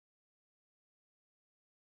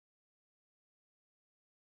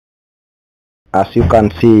As you can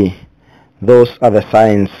see, those are the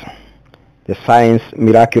signs,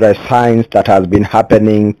 miraculous signs that has been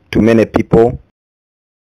happening to many people.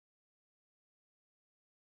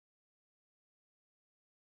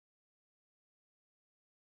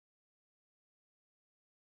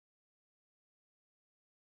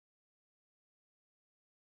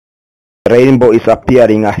 The rainbow is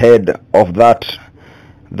appearing ahead of that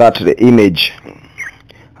image,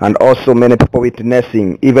 and also many people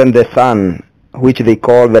witnessing, even the sun, which they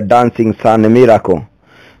call the dancing sun miracle,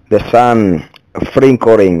 the sun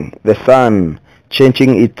flickering, the sun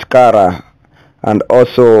changing its color and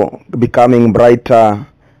also becoming brighter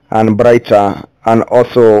and brighter, and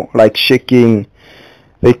also like shaking.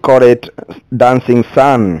 They call it dancing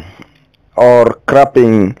sun or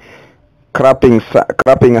clapping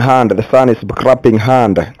hand. The sun is clapping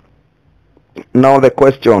hand. Now the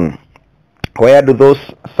question, where do those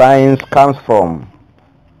signs come from?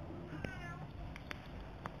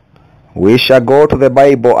 We shall go to the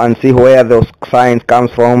Bible and see where those signs come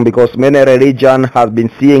from, because many religions have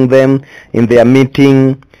been seeing them in their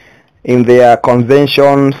meeting, in their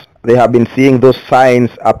conventions. They have been seeing those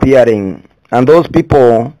signs appearing, and those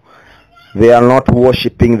people, they are not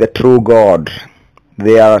worshiping the true God.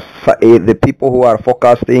 They are the people who are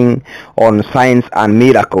focusing on signs and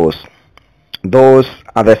miracles. Those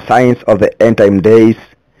are the signs of the end time days.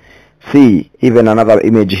 See, even another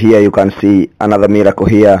image here, you can see another miracle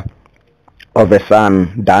here of the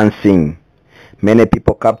sun dancing. Many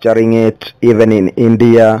people capturing it, even in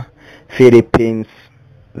India, Philippines.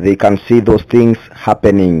 They can see those things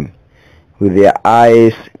happening. With their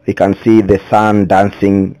eyes, they can see the sun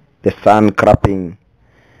dancing, the sun clapping,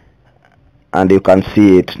 and you can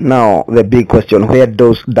see it. Now, the big question, where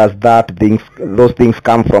does those things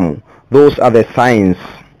come from? Those are the signs.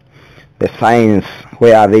 The signs,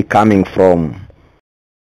 where are they coming from?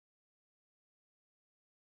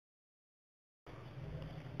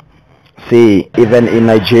 See, even in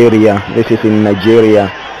Nigeria, this is in Nigeria,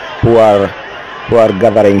 who are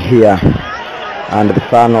gathering here, and the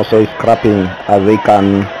sun also is clapping as they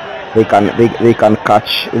can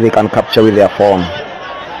capture with their phone.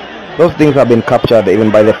 Those things have been captured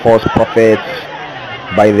even by the false prophets,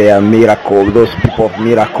 by their miracles. Those people of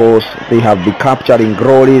miracles, they have been capturing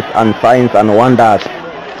glories and signs and wonders.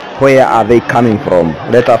 Where are they coming from?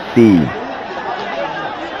 Let us see.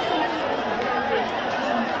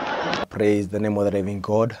 Praise the name of the living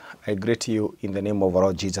God. I greet you in the name of our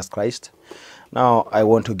Lord Jesus Christ. Now I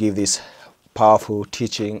want to give this powerful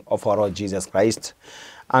teaching of our Lord Jesus Christ.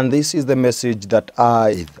 And this is the message that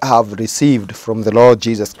I have received from the Lord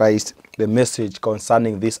Jesus Christ, the message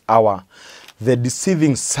concerning this hour, the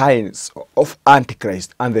deceiving signs of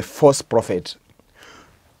Antichrist and the false prophet.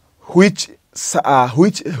 Which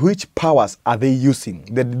powers are they using?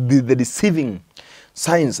 The deceiving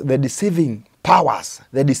signs, the deceiving powers,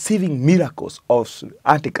 the deceiving miracles of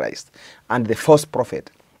Antichrist and the false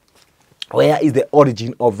prophet. Where is the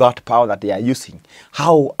origin of that power that they are using?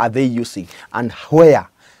 How are they using? And where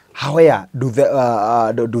do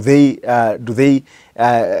they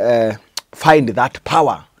find that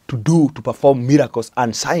power to perform miracles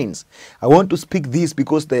and signs? I want to speak this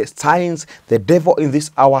because the signs, the devil in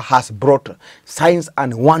this hour has brought signs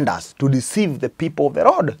and wonders to deceive the people of the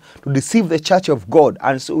Lord, to deceive the church of God.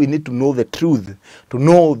 And so we need to know the truth, to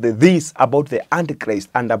know this about the Antichrist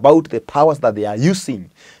and about the powers that they are using.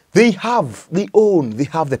 They have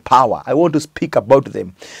the power. I want to speak about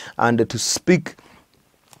them and to speak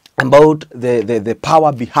about the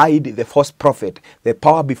power behind the false prophet, the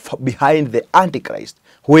power behind the Antichrist,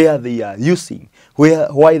 where they are using,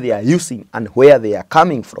 why they are using, and where they are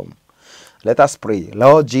coming from. Let us pray.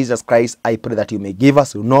 Lord Jesus Christ, I pray that you may give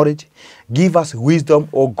us knowledge, give us wisdom,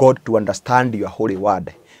 O God, to understand your holy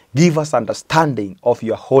word. Give us understanding of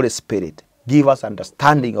your Holy Spirit. Give us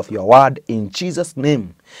understanding of your word in Jesus'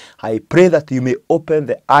 name. I pray that you may open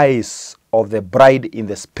the eyes of the bride in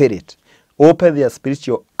the spirit. Open their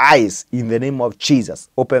spiritual eyes in the name of Jesus.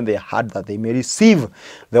 Open their heart that they may receive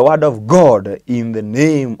the word of God in the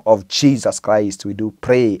name of Jesus Christ. We do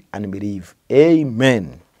pray and believe.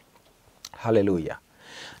 Amen. Hallelujah.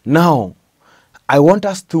 Now, I want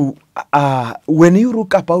us to, when you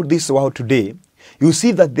look about this world today, you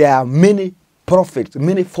see that there are many prophets,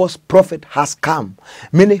 many false prophets has come.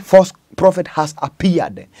 Many false prophet has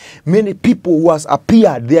appeared. Many people who has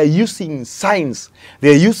appeared, they are using signs,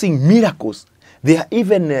 they are using miracles. They are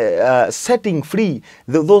even setting free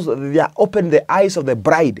those. They are open the eyes of the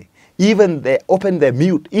bride. Even they open the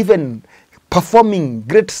mute. Even performing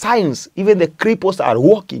great signs. Even the cripples are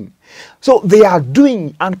walking. So they are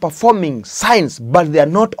doing and performing signs, but they are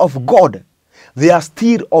not of God. They are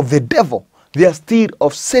still of the devil. They are still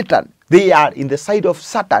of Satan. They are in the side of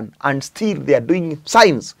Satan, and still they are doing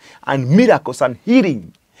signs and miracles and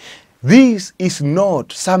healing. This is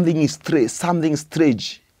not something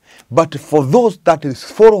strange. But for those that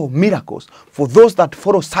follow miracles, for those that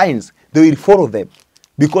follow signs, they will follow them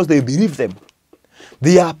because they believe them.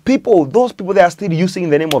 There are people, those people, they are still using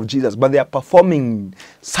the name of Jesus, but they are performing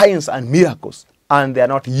signs and miracles, and they are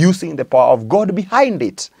not using the power of God behind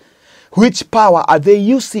it. Which power are they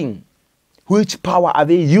using? Which power are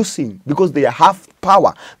they using? Because they have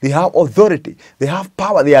power, they have authority, they have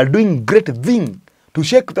power, they are doing great things to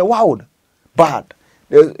shake the world. But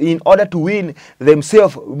in order to win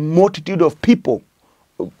themselves, multitude of people,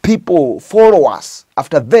 followers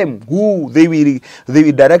after them, who they will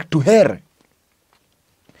direct to hell.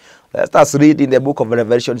 Let us read in the book of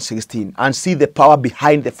Revelation 16 and see the power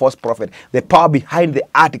behind the false prophet, the power behind the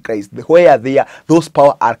Antichrist, where those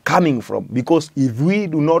power are coming from. Because if we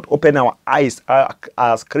do not open our eyes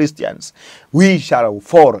as Christians, we shall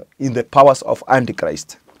fall in the powers of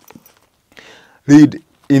Antichrist. Read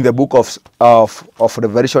in the book of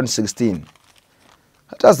Revelation 16.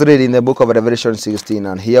 Let us read in the book of Revelation 16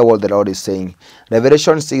 and hear what the Lord is saying.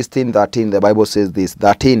 Revelation 16:13, the Bible says this,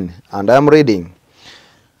 13, and I am reading.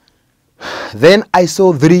 Then I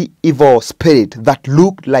saw 3 evil spirits that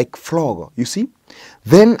looked like frog. You see?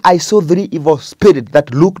 Then I saw 3 evil spirits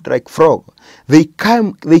that looked like frog. They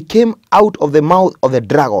came out of the mouth of the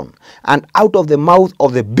dragon, and out of the mouth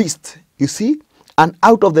of the beast. You see? And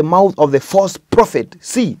out of the mouth of the false prophet.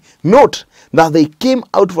 See, note that they came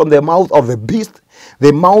out from the mouth of the beast,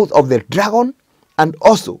 the mouth of the dragon, and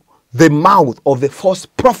also the mouth of the false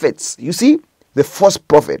prophets. You see, the false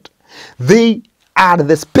prophet. They are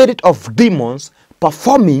the spirit of demons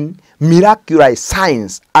performing miraculous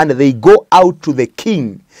signs, and they go out to the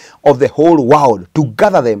king of the whole world to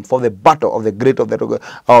gather them for the battle of the great of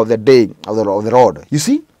the day of the Lord. You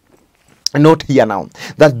see? Note here now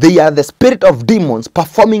that they are the spirit of demons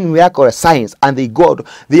performing miraculous signs, and they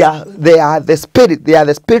are the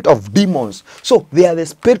spirit of demons. So they are the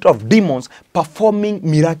spirit of demons performing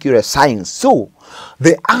miraculous signs. So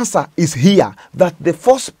the answer is here, that the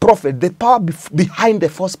false prophet, the power behind the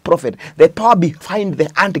false prophet, the power behind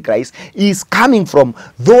the Antichrist is coming from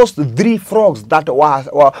those 3 frogs that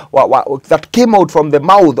that came out from the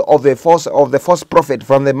mouth of the false prophet,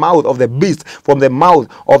 from the mouth of the beast, from the mouth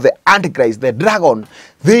of the Antichrist, the dragon.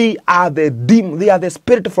 They are the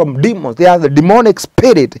spirit from demons. They are the demonic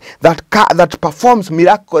spirit that performs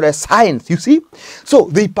miraculous signs. You see, so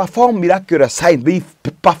they perform miraculous signs. They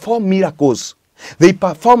perform miracles. They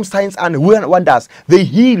perform signs and wonders. They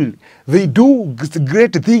heal. They do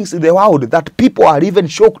great things in the world that people are even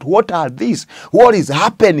shocked. What are these? What is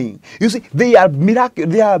happening? You see, they are miracles.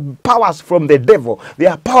 They are powers from the devil. They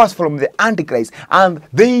are powers from the Antichrist, and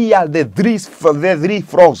they are the 3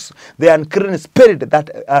 frogs. The unclean spirit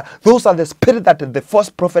those are the spirit that the false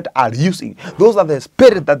prophet are using. Those are the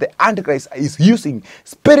spirit that the Antichrist is using.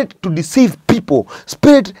 Spirit to deceive people.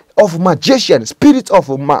 Spirit of magician, spirits of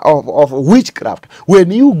witchcraft.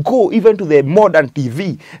 When you go even to the modern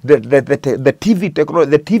TV, the TV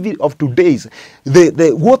technology, the TV of today's,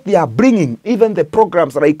 what they are bringing, even the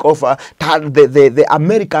programs like of the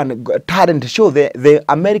American Talent show, the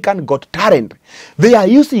American Got Talent, they are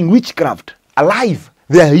using witchcraft alive.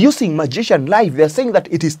 They are using magician life. They are saying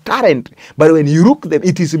that it is talent, but when you look at them,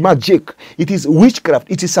 it is magic, it is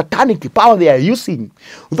witchcraft, it is satanic power they are using.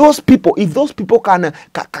 Those people, if those people can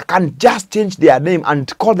just change their name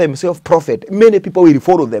and call themselves prophet, many people will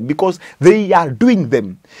follow them because they are doing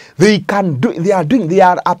them. They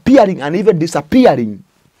are appearing and even disappearing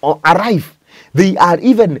or arrive. They are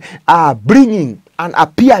even bringing and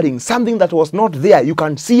appearing something that was not there. You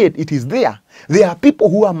can see it, it is there. There are people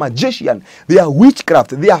who are magicians, they are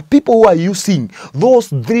witchcraft, there are people who are using those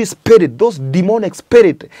 3 spirits, those demonic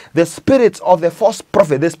spirits, the spirits of the false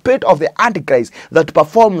prophet, the spirit of the Antichrist that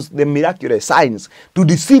performs the miraculous signs to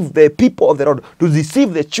deceive the people of the Lord, to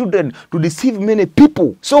deceive the children, to deceive many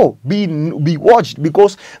people. So be watched,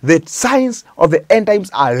 because the signs of the end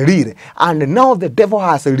times are real, and now the devil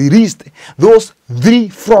has released those 3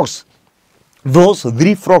 frogs. Those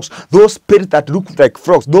 3 frogs, those spirits that look like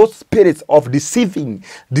frogs, those spirits of deceiving,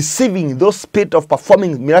 those spirits of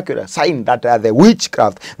performing miraculous signs that are the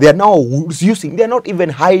witchcraft, they are now using. They are not even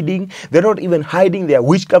hiding. They are not even hiding their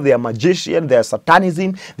witchcraft, their magician, their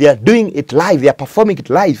satanism. They are doing it live. They are performing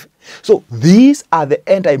it live. So these are the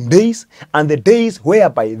end time days, and the days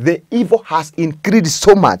whereby the evil has increased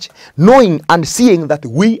so much, knowing and seeing that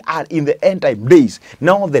we are in the end time days.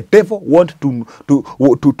 Now the devil wants to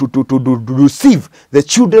deceive the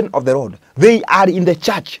children of the Lord. They are in the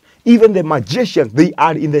church. Even the magicians, they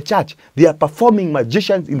are in the church. They are performing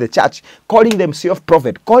magicians in the church, calling themselves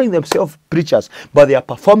prophet, calling themselves preachers, but they are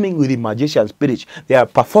performing with the magician spirit. They are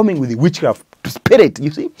performing with the witchcraft spirit.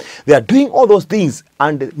 You see, they are doing all those things,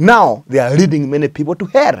 and now they are leading many people to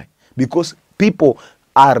hell, because people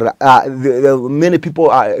are many people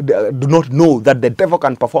do not know that the devil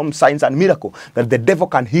can perform signs and miracles, that the devil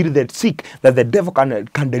can heal the sick, that the devil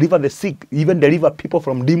can deliver the sick, even deliver people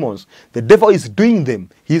from demons. The devil is doing them.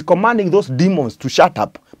 He is commanding those demons to shut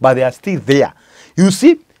up, but they are still there. You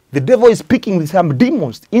see, the devil is speaking with some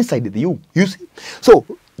demons inside you. You see, so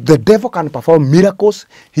the devil can perform miracles.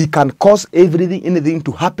 He can cause anything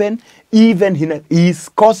to happen. Even he is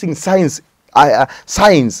causing signs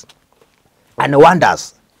and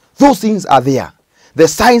wonders. Those things are there. The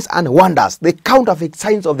signs and wonders, the counterfeit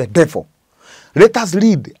signs of the devil. Let us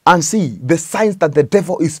read and see the signs that the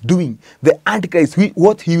devil is doing, the Antichrist,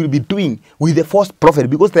 what he will be doing with the false prophet,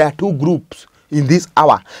 because there are two groups in this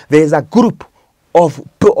hour. There is a group of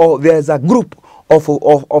the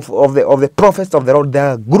prophets of the Lord,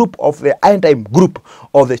 the group of the end time group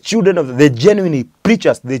of the children of the genuine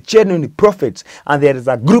preachers, the genuine prophets, and there is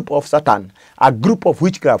a group of Satan, a group of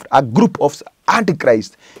witchcraft, a group of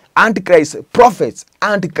Antichrist prophets,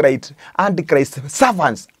 Antichrist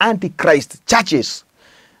servants, Antichrist churches.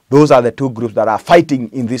 Those are the two groups that are fighting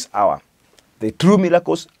in this hour: the true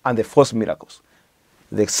miracles and the false miracles,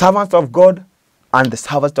 the servants of God and the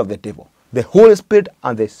servants of the devil, the Holy Spirit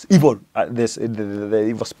and the evil, the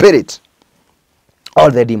evil spirit,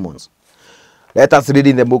 all the demons. Let us read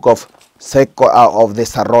in the book of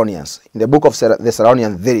Thessalonians, in the book of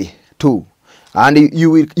Thessalonians 3:2, and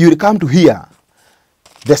you will come to hear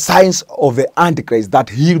the signs of the Antichrist that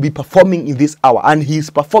he will be performing in this hour, and he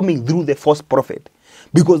is performing through the false prophet,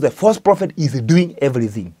 because the false prophet is doing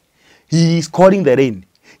everything. He is calling the rain,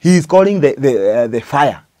 he is calling the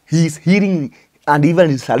fire, he is healing and even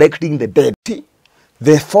resurrecting the dead. See,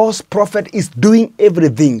 the false prophet is doing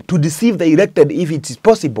everything to deceive the elected if it is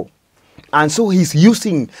possible. And so he's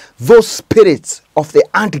using those spirits of the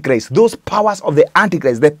Antichrist, those powers of the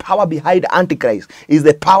Antichrist. The power behind the Antichrist is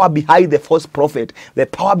the power behind the false prophet. The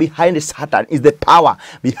power behind Satan is the power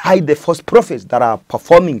behind the false prophets that are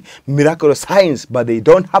performing miraculous signs, but they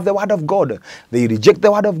don't have the word of God. They reject the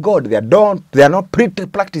word of God. They are not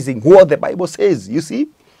practicing what the Bible says. You see?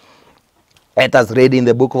 Let us read in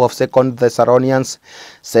the book of 2 Thessalonians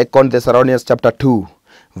chapter 2,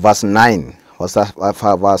 verse 9.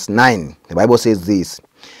 Verse 9. The Bible says this: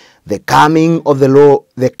 the coming of the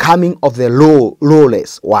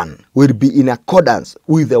lawless one will be in accordance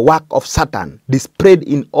with the work of Satan, displayed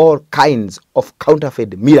in all kinds of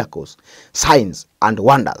counterfeit miracles, signs, and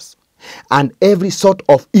wonders, and every sort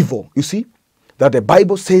of evil. You see that the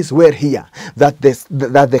Bible says we're here, that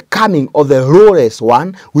the coming of the lawless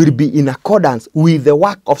one will be in accordance with the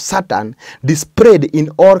work of Satan, displayed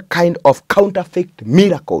in all kinds of counterfeit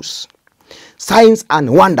miracles, signs and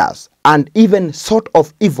wonders, and even sort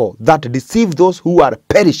of evil that deceive those who are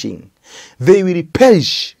perishing. They will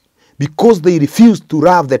perish because they refuse to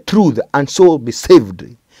love the truth and so be saved.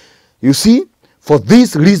 You see, for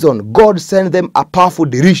this reason God sent them a powerful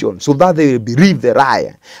delusion, so that they will believe the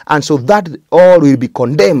lie, and so that all will be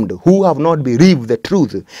condemned who have not believed the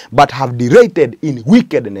truth, but have delighted in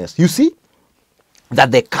wickedness. You see that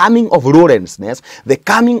the coming of lawlessness, the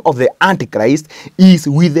coming of the Antichrist is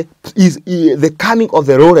the coming of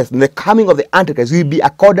the lawlessness, the coming of the Antichrist will be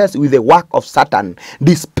accordance with the work of Satan,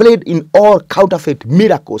 displayed in all counterfeit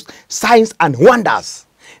miracles, signs, and wonders.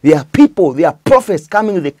 There are people, there are prophets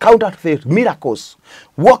coming with the counterfeit miracles,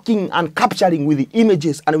 walking and capturing with the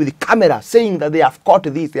images and with the camera, saying that they have caught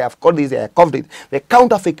this, they have caught this, they have caught it. The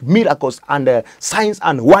counterfeit miracles and signs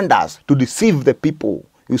and wonders to deceive the people.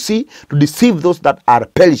 You see, to deceive those that are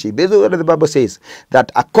perishing. This is what the Bible says,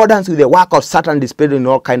 that accordance with the work of Satan displayed in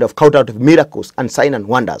all kinds of counterfeit miracles and signs and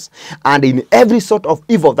wonders, and in every sort of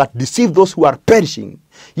evil that deceive those who are perishing.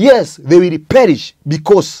 Yes, they will perish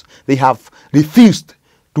because they have refused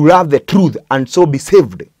to love the truth and so be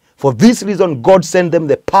saved. For this reason, God sent them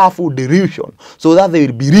the powerful delusion, so that they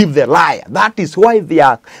will believe the lie. That is why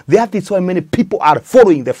many people are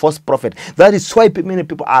following the false prophet. That is why many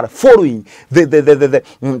people are following the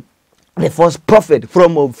false prophet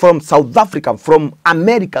from South Africa, from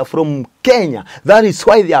America, from Kenya. That is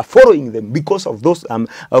why they are following them, because of those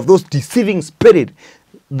deceiving spirit,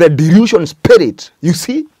 the delusion spirit. You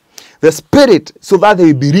see, the spirit, so that they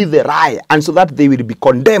will believe the lie, and so that they will be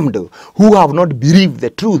condemned, who have not believed the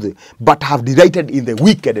truth, but have delighted in the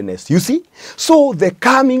wickedness. You see? So the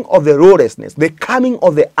coming of the lawlessness, the coming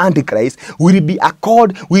of the Antichrist will be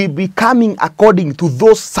coming according to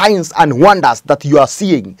those signs and wonders that you are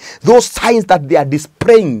seeing, those signs that they are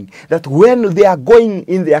displaying, that when they are going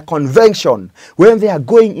in their convention, when they are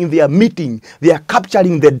going in their meeting, they are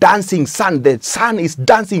capturing the dancing sun. The sun is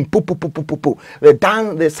dancing, poo, poo, poo, poo, poo, poo.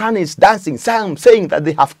 The sun is dancing. Some saying that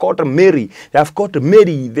they have caught Mary. They have caught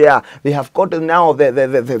Mary. They have caught now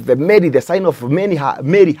the Mary. The sign of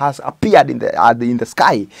Mary has appeared in the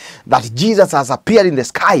sky. That Jesus has appeared in the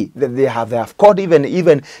sky. That they have caught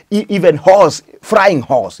even horse, flying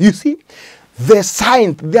horse. You see? The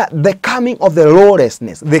sign, the coming of the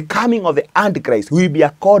lawlessness, the coming of the Antichrist will be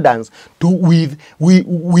accordance with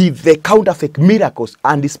the counterfeit miracles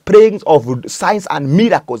and displaying of signs and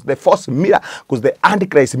miracles, the false miracles, the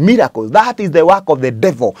Antichrist miracles. That is the work of the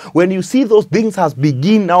devil. When you see those things has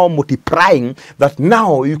begin now multiplying, that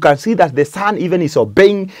now you can see that the sun even is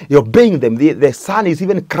obeying them. The sun is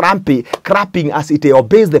even cramping as it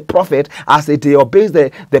obeys the prophet, as it obeys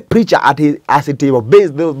the preacher, as it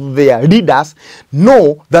obeys their leaders.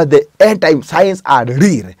 Know that the end time signs are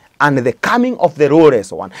real, and the coming of the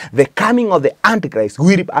lawless one, the coming of the Antichrist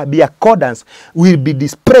will be accordance, will be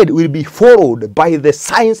displayed, will be followed by the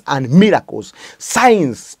signs and miracles,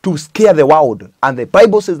 signs to scare the world. And the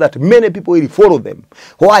Bible says that many people will follow them.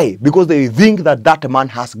 Why? Because they think that man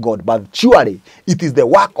has God, but surely it is the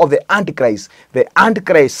work of the Antichrist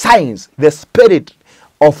signs, the spirit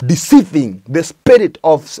of deceiving, the spirit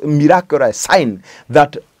of miraculous sign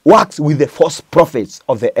that works with the false prophets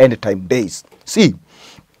of the end time days. See,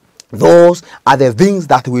 those are the things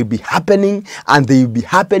that will be happening, and they will be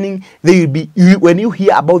happening. They will be, when you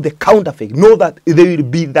hear about the counterfeit, know that they will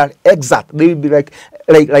be that exact. They will be like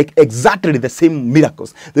exactly the same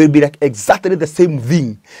miracles. They will be like exactly the same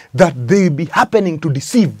thing that they will be happening to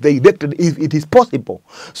deceive the elected if it is possible.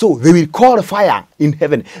 So they will call fire in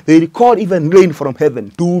heaven. They will call even rain from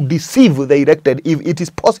heaven to deceive the elected if it is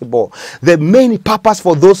possible. The main purpose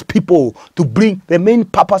for those people to bring, the main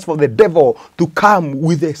purpose for the devil to come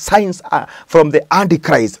with the signs from the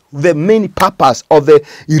Antichrist, the main purpose of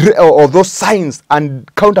those signs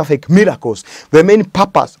and counterfeit miracles, the main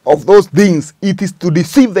purpose of those things, it is to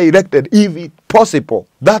deceive the elected if it possible.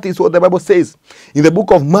 That is what the Bible says in the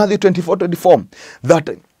book of Matthew 24:24, that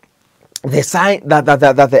the sign that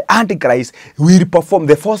the Antichrist will perform,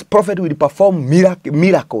 the false prophet will perform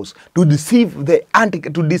miracles to deceive the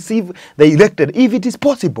elected if it is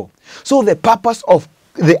possible. So the purpose of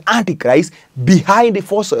the Antichrist behind the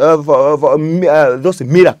force of those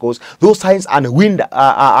miracles, those signs and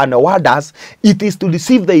wonders, it is to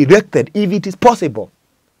deceive the elected if it is possible.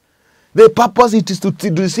 The purpose it is to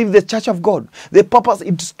deceive the church of God. The purpose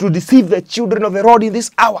it is to deceive the children of the Lord in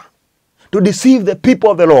this hour, to deceive the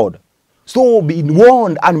people of the Lord. So be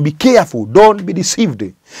warned and be careful. Don't be deceived,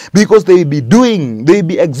 because they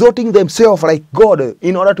be exalting themselves like God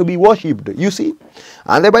in order to be worshipped. You see,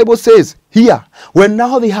 and the Bible says here, when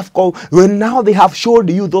now they have showed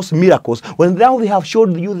you those miracles, when now they have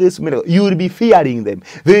showed you this miracle, you will be fearing them.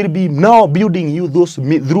 They will be now building you those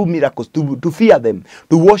through miracles to fear them,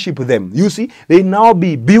 to worship them. You see, they now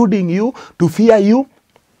be building you to fear you.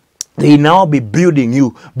 They now be building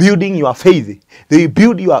your faith. They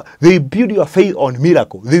build your faith on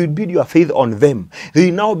miracle. They will build your faith on them. They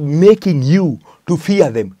are now making you to fear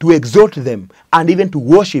them, to exalt them, and even to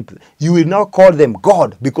worship. You will now call them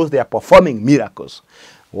God because they are performing miracles.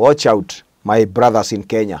 Watch out, my brothers in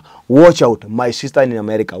Kenya. Watch out, my sister in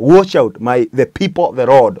America. Watch out, the people of the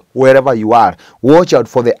Lord, wherever you are. Watch out,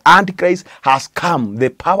 for the Antichrist has come. The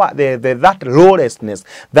power, that lawlessness,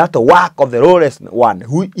 that work of the lawless one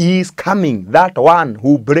who is coming, that one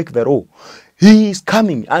who break the law. He is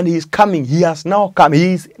coming, and he is coming. He has now come.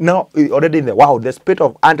 He is now already in the world. The spirit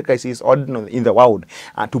of Antichrist is already in the world,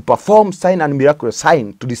 and to perform sign and miraculous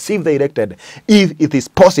sign to deceive the elected, if it is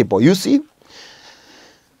possible. You see.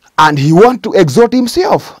 And he wants to exalt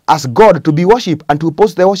himself as God to be worshipped and to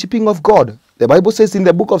oppose the worshipping of God. The Bible says in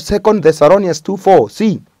the book of 2 Thessalonians 2:4.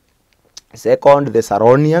 See, 2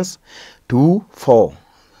 Thessalonians 2:4.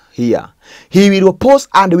 Here, he will oppose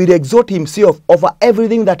and will exalt himself over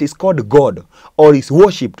everything that is called God or is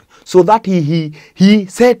worshipped, so that he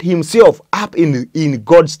set himself up in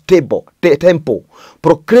God's temple,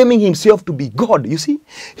 proclaiming himself to be God. You see,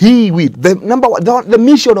 he will, the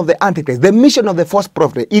mission of the Antichrist, the mission of the false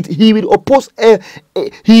prophet, he will oppose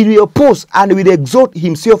and will exalt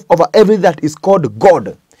himself over everything that is called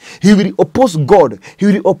God. He will oppose God. He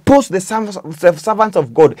will oppose the servants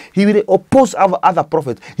of God. He will oppose other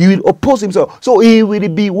prophets. He will oppose himself. So he will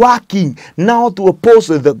be working now to oppose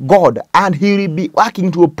the God, and he will be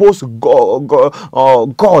working to oppose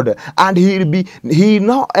God, and he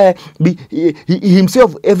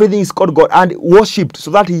himself, everything is called God and worshipped,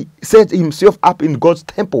 so that he set himself up in God's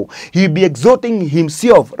temple. He will be exalting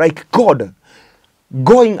himself like God,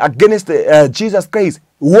 going against Jesus Christ,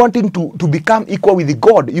 wanting to become equal with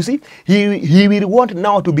God. You see, he will want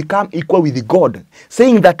now to become equal with God,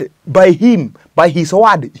 saying that by him, by his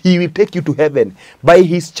word, he will take you to heaven. By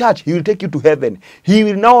his church, he will take you to heaven. He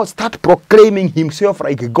will now start proclaiming himself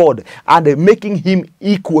like God and making him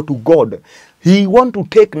equal to God. He want to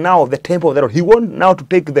take now the temple of the Lord. He want now to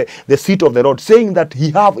take the seat of the Lord, saying that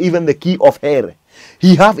he have even the key of hell.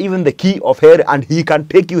 He have even the key of hell, and he can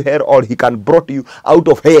take you here, or he can brought you out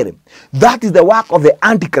of hell. That is the work of the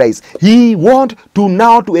Antichrist. He want to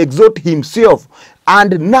now to exalt himself,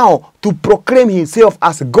 and now to proclaim himself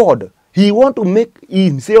as God. He want to make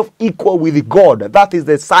himself equal with God. That is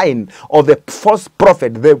the sign of the false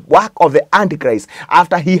prophet, the work of the Antichrist.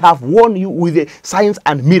 After he have won you with the signs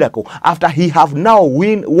and miracle, after he have now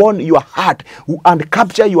won your heart and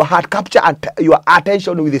capture your heart, capture your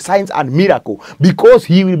attention with the signs and miracle, because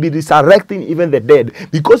he will be resurrecting even the dead,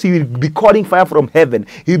 because he will be calling fire from heaven,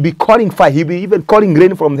 he will be calling fire, he will be even calling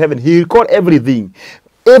rain from heaven, he will call everything.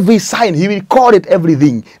 Every sign, he will call it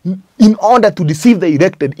everything, in order to deceive the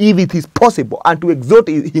elected, if it is possible, and to exalt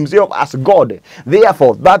himself as God.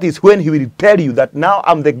 Therefore, that is when he will tell you that now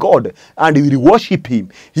I'm the God, and you will worship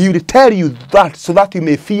him. He will tell you that so that you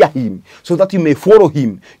may fear him, so that you may follow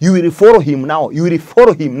him. You will follow him now. You will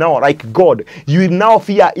follow him now like God. You will now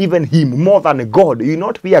fear even him more than God. You will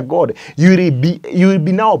not fear God. You will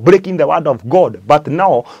be now breaking the word of God, but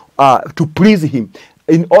now to please him.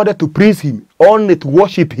 In order to praise him, only to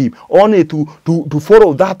worship him, only to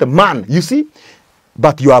follow that man. You see?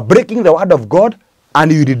 But you are breaking the word of God,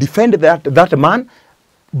 and you defend that man,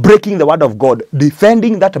 breaking the word of God.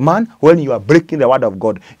 Defending that man when you are breaking the word of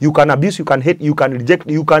God. You can abuse, you can hate, you can reject,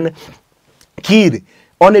 you can kill,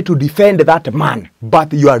 only to defend that man.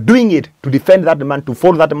 But you are doing it to defend that man, to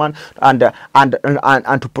follow that man, and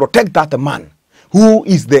to protect that man, who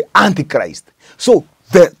is the Antichrist. So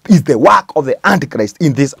that is the work of the Antichrist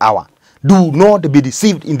in this hour. Do not be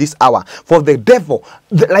deceived in this hour. For the devil,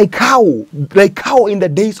 like how in the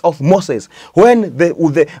days of Moses, when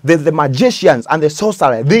the magicians and the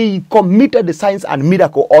sorcerers, they committed the signs and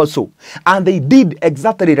miracle also, and they did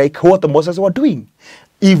exactly like what Moses was doing.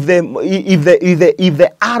 If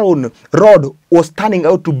the Aaron rod was turning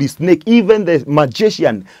out to be snake, even the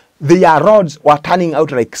magician, their rods were turning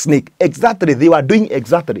out like snake. Exactly, they were doing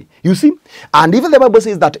exactly. You see? And even the Bible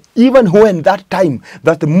says that even when that time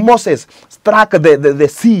that Moses struck the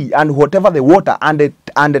sea and whatever the water, and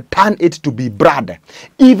turned it to be blood,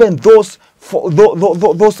 even those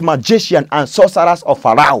magicians and sorcerers of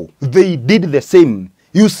Pharaoh, they did the same.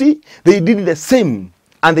 You see? They did the same.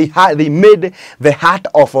 And they made the heart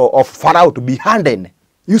of Pharaoh to be hardened.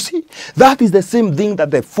 You see, that is the same thing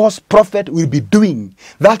that the false prophet will be doing.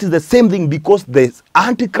 That is the same thing, because the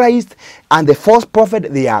Antichrist and the false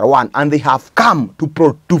prophet, they are one, and they have come to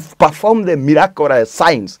perform the miraculous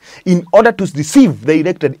signs in order to deceive the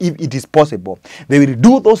elected, if it is possible. They will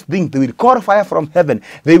do those things. They will call fire from heaven.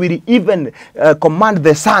 They will even command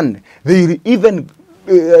the sun. They will even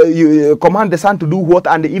command the sun to do what,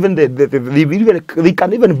 and even they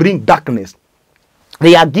can even bring darkness.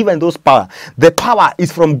 They are given those power. The power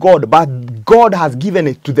is from God, but God has given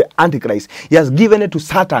it to the Antichrist. He has given it to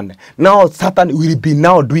Satan. Now Satan will be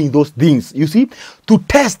now doing those things, you see, to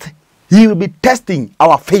test. He will be testing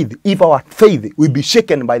our faith, if our faith will be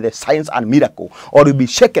shaken by the signs and miracle, or will be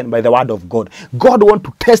shaken by the word of God. God wants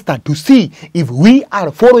to test that, to see if we are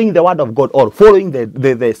following the word of God or following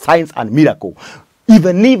the signs and miracle.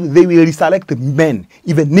 Even if they will resurrect men,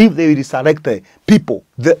 even if they will resurrect people.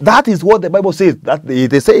 That is what the Bible says. That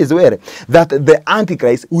it says where that the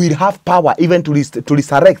Antichrist will have power even to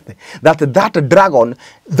resurrect. That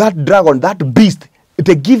dragon, that beast,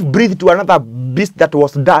 to give breath to another beast that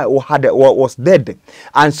was dead,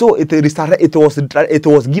 and so it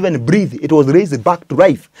was given breath. It was raised back to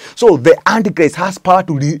life. So the Antichrist has power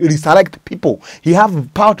to resurrect people. He has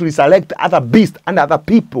power to resurrect other beasts and other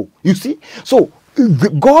people. You see, so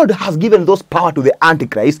God has given those power to the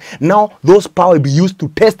Antichrist. Now those power will be used to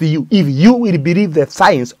test you if you will believe the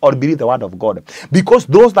signs or believe the word of God. Because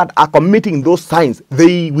those that are committing those signs,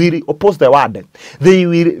 they will oppose the word. They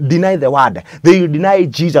will deny the word. They will deny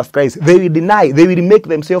Jesus Christ. They will make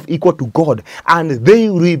themselves equal to God, and they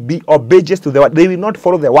will be obeisant to the word. They will not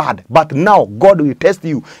follow the word. But now God will test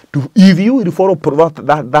you to if you will follow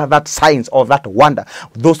that signs or that wonder,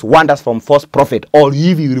 those wonders from false prophet, or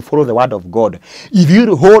if you will follow the word of God. If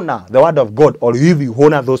you honor the word of God, or if you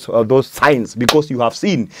honor those signs, because you have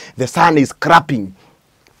seen the sun is crapping,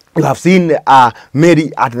 you have seen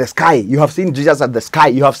Mary at the sky, you have seen Jesus at the sky,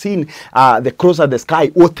 you have seen the cross at the sky.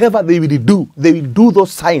 Whatever they will do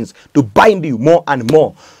those signs to bind you more and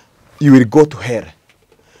more. You will go to hell.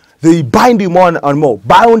 They bind you more and more,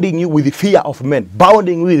 bounding you with the fear of men,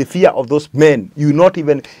 bounding you with the fear of those men. You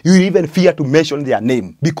even fear to mention their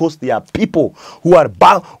name, because they are people who are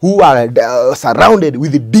surrounded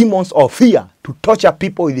with the demons of fear, to torture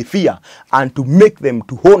people with the fear and to make them,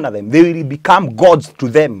 to honor them. They will become gods to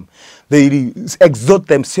them. They will exalt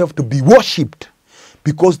themselves to be worshipped,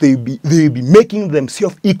 because they will be making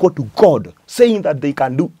themselves equal to God, saying that they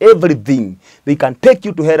can do everything. They can take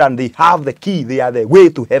you to heaven, and they have the key. They are the way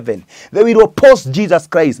to heaven. They will oppose Jesus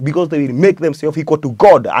Christ, because they will make themselves equal to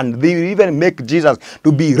God, and they will even make Jesus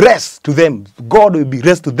to be rest to them. God will be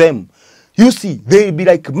rest to them. You see, they will be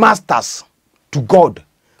like masters to God,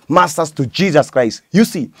 masters to Jesus Christ. You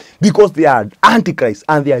see, because they are Antichrist,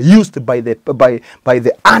 and they are used by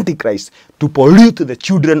the Antichrist to pollute the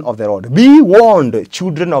children of the Lord. Be warned,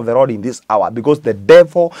 children of the Lord, in this hour, because the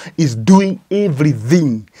devil is doing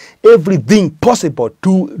everything possible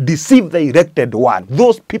to deceive the elected one.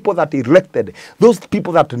 Those people that elected, those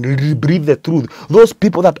people that believe the truth, those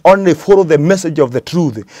people that only follow the message of the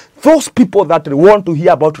truth, those people that want to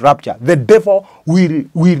hear about rapture. The devil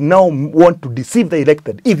will now want to deceive the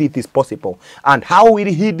elected, if it is possible. And how will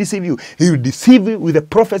he deceive you? He will deceive you with the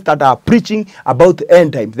prophets that are preaching about the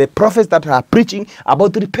end time, the prophets that are preaching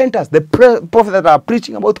about repentance, the prophets that are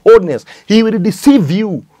preaching about holiness. He will deceive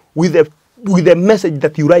you with the message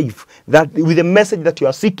that you arrive, with the message that you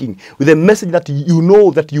are seeking, with the message that you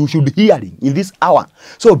know that you should be hearing in this hour.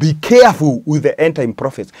 So be careful with the end time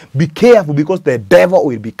prophets. Be careful, because the devil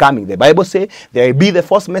will be coming. The Bible says there will be the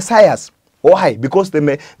false messiahs. Why? Because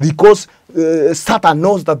Satan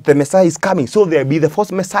knows that the Messiah is coming. So there will be the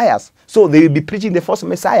false messiahs. So they will be preaching the false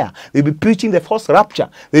Messiah. They will be preaching the false rapture.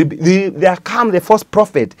 There come the false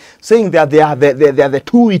prophet, saying that they are the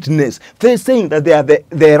two witnesses. They're saying that they are the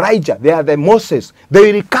Elijah. They are the Moses.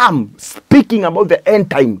 They will come speaking about the end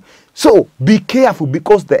time. So be careful,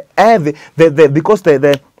 because the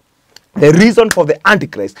reason for the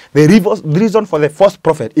Antichrist, the reason for the false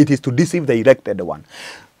prophet, it is to deceive the elected one.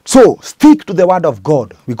 So stick to the word of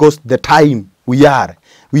God, because the time we are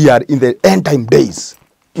in the end time days,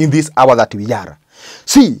 in this hour that we are.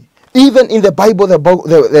 See, even in the Bible,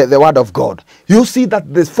 the word of God, you see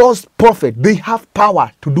that the false prophet, they have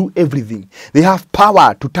power to do everything. They have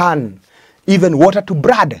power to turn even water to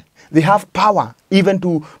blood. They have power even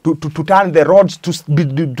to turn the rods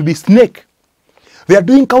to be snake. They are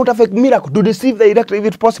doing counterfeit miracle to deceive the elect if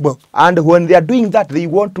it's possible. And when they are doing that, they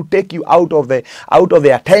want to take you out of the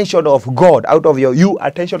attention of God, out of your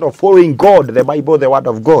attention of following God, the Bible, the word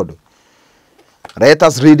of God. Let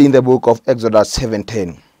us read in the book of Exodus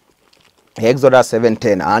 7:10. Exodus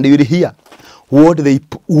 7:10, and you will hear what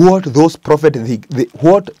those prophets,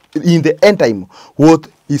 what in the end time, what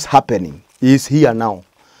is happening is here now.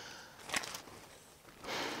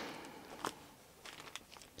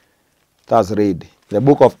 Let's read the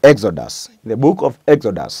book of Exodus. The book of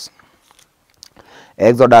Exodus.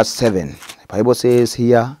 Exodus 7. The Bible says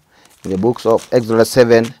here in the books of Exodus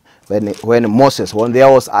 7, when there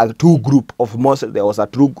was a two group of Moses, there was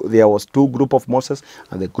two group of Moses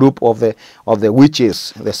and the group of the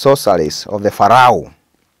witches, the sorceries of the Pharaoh.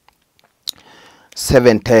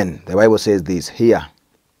 7:10. The Bible says this here.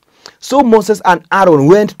 So Moses and Aaron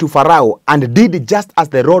went to Pharaoh and did just as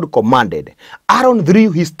the Lord commanded. Aaron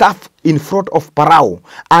drew his staff in front of Pharaoh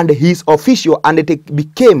and his official, and it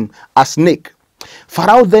became a snake.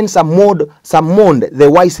 Pharaoh then summoned the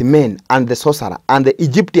wise men and the sorcerer and the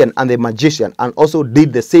Egyptian and the magician, and also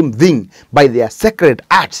did the same thing by their secret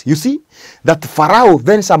arts. You see that Pharaoh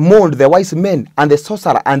then summoned the wise men and the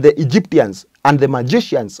sorcerer and the Egyptians and the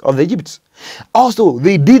magicians of the Egypt. Also,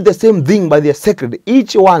 they did the same thing by their secret.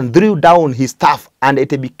 Each one drew down his staff, and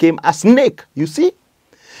it became a snake. You see?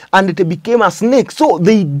 And it became a snake. So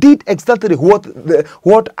they did exactly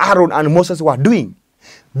what Aaron and Moses were doing.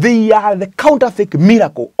 They are the counterfeit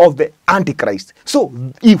miracle of the Antichrist. So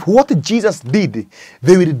if what Jesus did,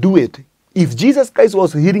 they will do it. If Jesus Christ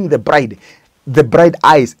was healing the bride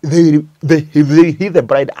eyes, if they heal the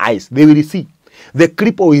bride eyes, they will see. The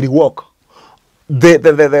cripple will walk.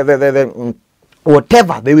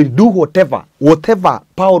 Whatever they will do, whatever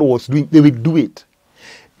power was doing, they will do it.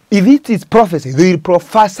 If it is prophecy, they will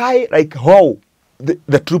prophesy like how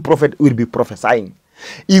the true prophet will be prophesying.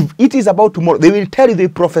 If it is about tomorrow, they will tell you, they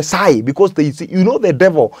prophesy, because they see, the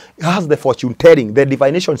devil has the fortune telling, the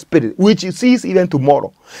divination spirit, which sees even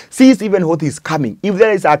tomorrow, sees even what is coming. If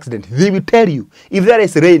there is accident, they will tell you. If there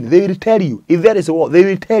is rain, they will tell you. If there is war, they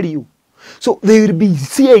will tell you. So they will be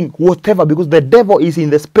seeing whatever, because the devil is in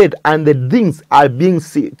the spirit and the things are being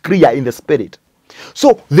clear in the spirit.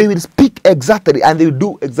 So they will speak exactly and they will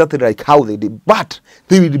do exactly like how they did, but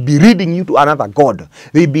they will be reading you to another God.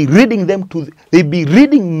 They will be reading they will be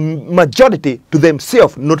reading majority to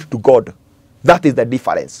themselves, not to God. That is the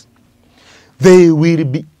difference. They will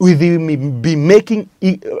be making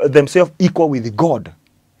themselves equal with God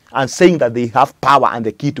and saying that they have power and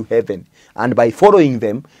the key to heaven. And by following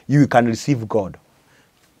them, you can receive God.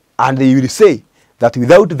 And they will say that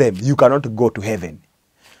without them, you cannot go to heaven.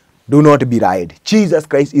 Do not be lied. Jesus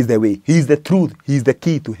Christ is the way. He is the truth. He is the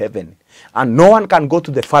key to heaven. And no one can go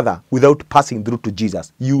to the Father without passing through to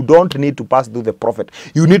Jesus. You don't need to pass through the prophet.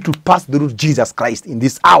 You need to pass through Jesus Christ in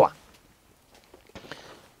this hour.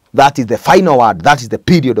 That is the final word. That is the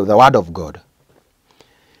period of the word of God.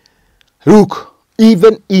 Look,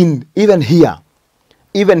 even here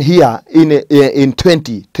in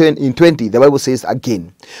 20, the Bible says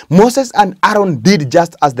again, Moses and Aaron did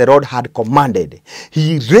just as the Lord had commanded.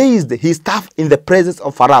 He raised his staff in the presence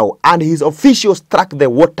of Pharaoh, and his officials struck the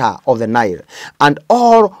water of the Nile, and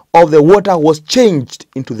all of the water was changed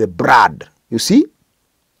into the blood. You see?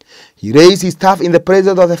 He raised his staff in the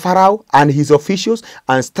presence of the Pharaoh and his officials,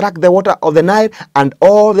 and struck the water of the Nile, and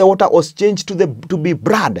all the water was changed to be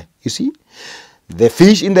blood. You see? The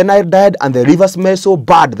fish in the Nile died, and the river smelled so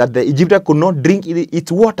bad that the Egyptian could not drink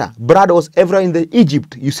its water. Blood was everywhere in the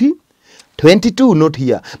Egypt. You see? 22, not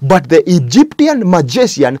here. But the Egyptian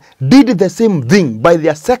magician did the same thing by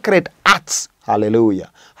their secret arts.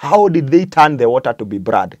 Hallelujah. How did they turn the water to be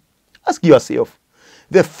blood? Ask yourself.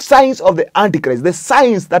 The signs of the Antichrist, the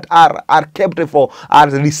signs that are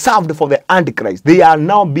reserved for the Antichrist, they are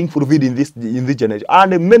now being fulfilled in this generation.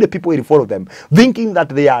 And many people will follow them, thinking that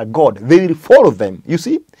they are God. They will follow them. You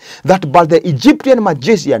see? But the Egyptian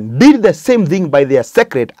magician did the same thing by their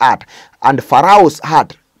secret art, and Pharaoh's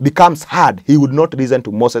heart becomes hard. He would not listen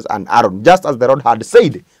to Moses and Aaron, just as the Lord had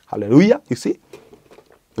said. Hallelujah. You see?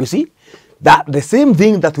 You see? That the same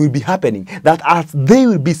thing that will be happening, that as they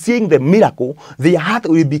will be seeing the miracle, their heart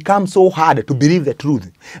will become so hard to believe the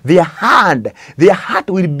truth. Their heart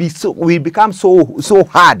will become so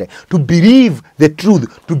hard to believe the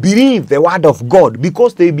truth, to believe the word of God,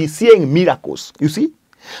 because they will be seeing miracles. You see?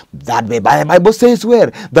 That the Bible says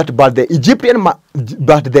where that but the Egyptian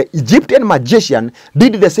magician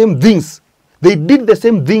did the same things. They did the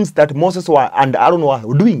same things that Moses and Aaron were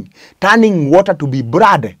doing, turning water to be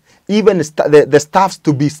blood. Even the staffs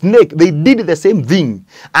to be snake. They did the same thing.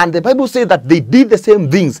 And the Bible says that they did the same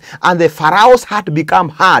things. And the Pharaoh's heart became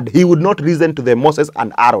hard. He would not listen to the Moses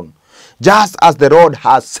and Aaron. Just as the Lord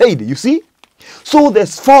has said. You see? So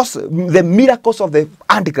the miracles of the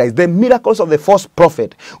Antichrist, the miracles of the false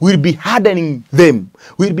prophet will be hardening them,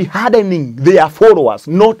 will be hardening their followers,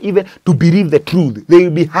 not even to believe the truth. They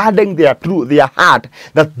will be hardening their heart,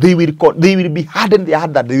 that they will be hardened their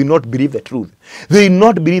heart that they will not believe the truth. They will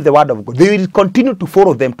not believe the word of God. They will continue to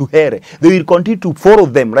follow them to hell. They will continue to follow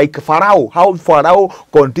them like Pharaoh. How Pharaoh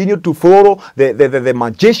continued to follow the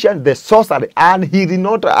magician, the sorcerer, and he did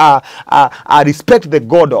not respect the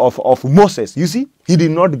God of Moses. You see? He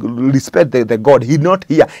did not respect the God. He did not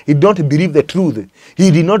hear. He did not believe the truth.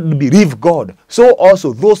 He did not believe God. So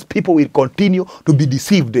also those people will continue to be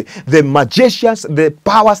deceived. The magicians, the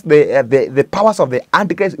powers of the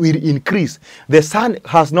Antichrist will increase. The sun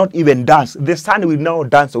has not even danced. The sun will now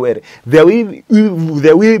dance where there will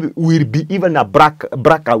be even a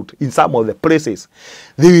blackout in some of the places.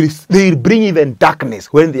 They will bring even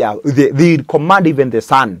darkness when they will command even the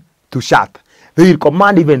sun to shut. They will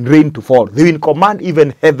command even rain to fall. They will command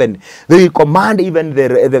even heaven. They will command even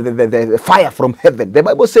the fire from heaven. The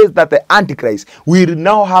Bible says that the Antichrist will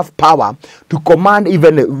now have power to command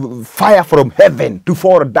even fire from heaven to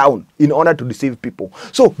fall down in order to deceive people.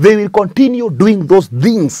 So they will continue doing those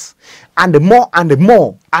things and more and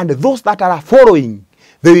more. And those that are following,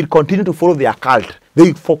 they will continue to follow their cult.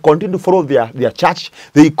 They continue to follow their church.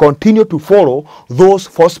 They continue to follow those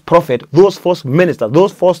false prophets, those false ministers,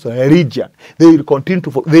 those false religion. They will continue to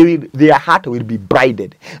follow. Their heart will be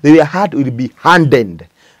bridled. Their heart will be hardened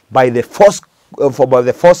by the false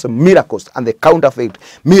miracles and the counterfeit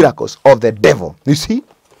miracles of the devil. You see?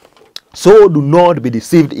 So do not be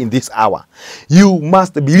deceived in this hour. You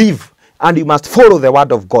must believe and you must follow the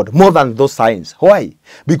word of God more than those signs. Why?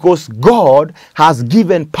 Because God has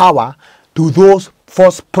given power to those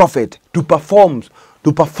false prophets to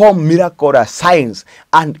perform miracle signs,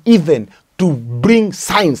 and even to bring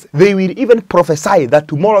signs. They will even prophesy that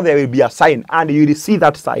tomorrow there will be a sign, and you will see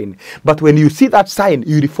that sign. But when you see that sign,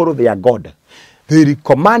 you will follow their God. They will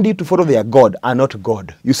command you to follow their God and not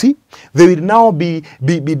God. You see? They will now be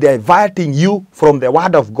diverting you from the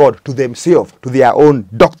word of God to themselves, to their own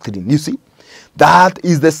doctrine. You see? That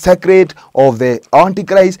is the secret of the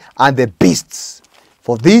Antichrist and the beasts.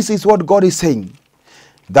 For this is what God is saying.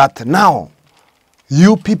 That now,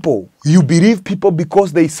 you people, you believe people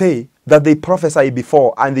because they say that they prophesy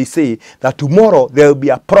before, and they say that tomorrow there will be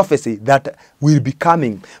a prophecy that will be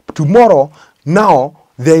coming. Tomorrow, now,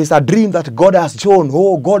 there is a dream that God has shown.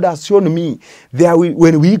 Oh, God has shown me.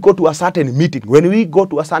 When we go to a certain meeting, when we go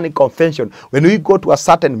to a certain convention, when we go to a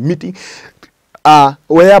certain meeting,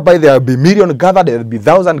 whereby there will be million gathered, there will be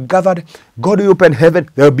thousand gathered, God will open heaven,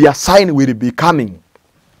 there will be a sign will be coming.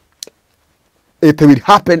 It will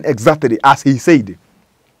happen exactly as he said.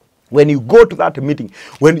 When you go to that meeting,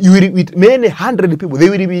 when you will with many hundred people, they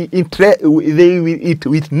will be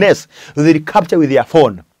witness, they will capture with their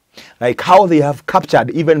phone. Like how they have captured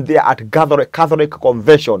even there at Catholic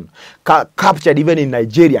convention, captured even in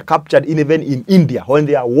Nigeria, captured even in India, when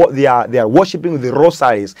they are worshiping the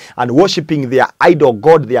rosaries and worshiping their idol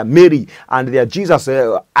God, their Mary and their Jesus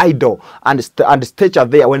idol and statue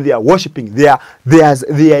there. When they are worshiping, they are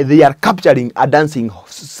capturing a dancing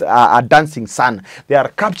sun. They are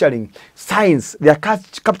capturing signs. They are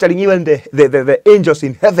capturing even the angels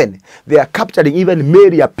in heaven. They are capturing even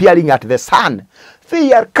Mary appearing at the sun.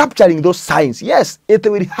 They are capturing those signs. Yes, it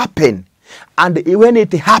will happen. And when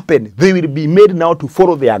it happens, they will be made now to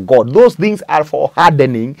follow their God. Those things are for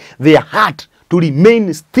hardening their heart, to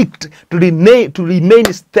remain strict, to remain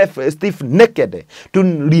stiff-necked, to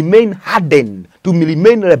remain hardened, to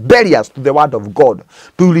remain rebellious to the word of God,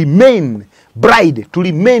 to remain blind, to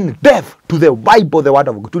remain deaf to the Bible, the word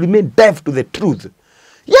of God, to remain deaf to the truth.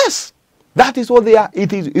 Yes. That is what they are.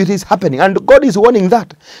 It is happening, and God is warning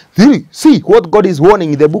that. See what God is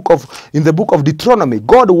warning in the book of Deuteronomy.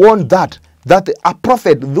 God warned that a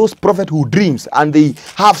prophet, those prophets who dreams and they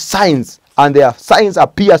have signs, and their signs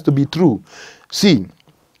appears to be true. See,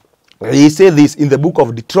 he said this in the book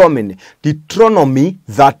of Deuteronomy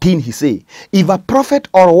 13. He say, if a prophet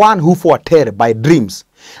or one who foretell by dreams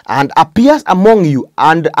and appears among you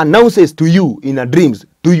and announces to you in a dreams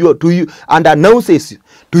to you and announces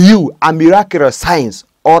to you a miraculous signs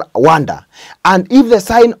or wonder, and if the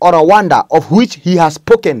sign or a wonder of which he has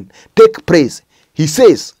spoken take place, he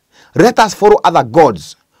says, let us follow other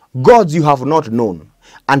gods you have not known,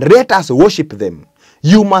 and let us worship them.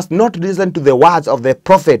 You must not listen to the words of the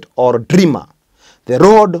prophet or dreamer. The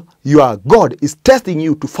Lord your God is testing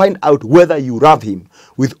you to find out whether you love him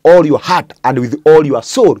with all your heart and with all your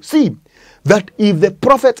soul. See that if the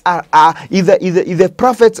prophets if the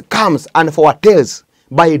prophets comes and foretells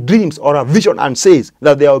by dreams or a vision and says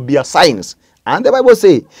that there will be a signs, and the Bible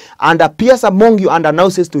say, and appears among you and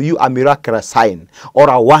announces to you a miraculous sign or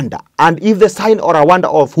a wonder, and if the sign or a wonder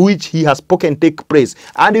of which he has spoken take place,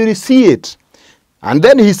 and you will see it, and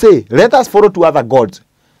then he say, let us follow to other gods.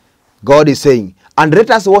 God is saying, and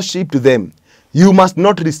let us worship to them. You must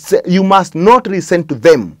not listen to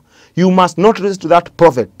them. You must not listen to that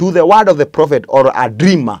prophet, to the word of the prophet or a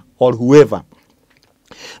dreamer or whoever.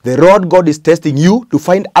 The Lord God is testing you to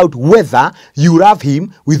find out whether you love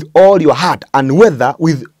him with all your heart and whether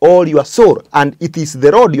with all your soul. And it is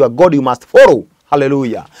the Lord your God you must follow.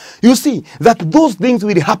 Hallelujah. You see that those things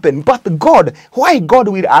will happen, but God, why God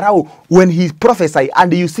will allow when he prophesy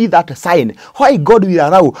and you see that sign? Why God will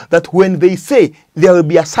allow that when they say there will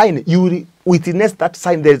be a sign, you will witness that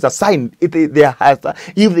sign? There is a sign. If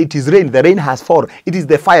it is rain, the rain has fallen. It is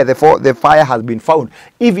the fire, the fire has been found.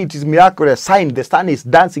 If it is miraculous sign, the sun is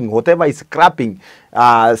dancing, whatever is clapping,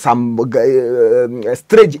 some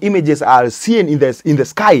strange images are seen in the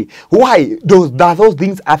sky. Why those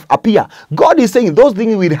things appear? God is saying those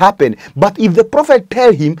things will happen. But if the prophet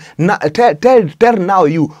tell now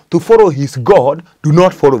you to follow his God, do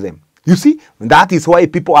not follow them. You see, that is why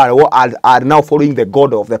people are now following the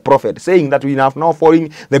God of the prophet, saying that we are now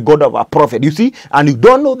following the God of a prophet. You see, and you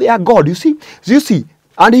don't know their God. You see,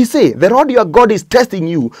 and he say, the Lord your God is testing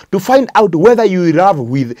you to find out whether you love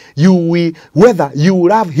him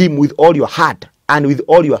with all your heart and with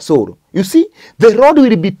all your soul. You see, the Lord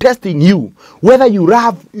will be testing you whether you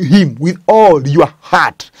love him with all your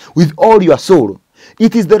heart, with all your soul.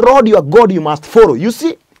 It is the Lord your God you must follow. You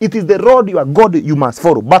see, it is the Lord your God you must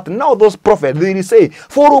follow. But now those prophets, they will say,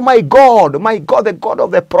 follow my God, the God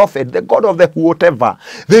of the prophet, the God of the whatever.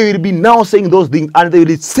 They will be now saying those things, and they will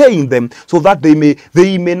be saying them so that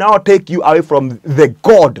they may now take you away from the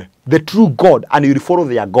God, the true God, and you will follow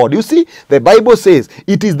their God. You see, the Bible says,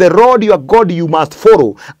 it is the Lord your God you must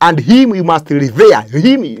follow, and him you must revere,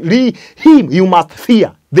 him you must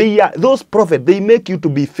fear. Those prophets, they make you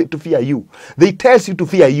to fear you. They tell you to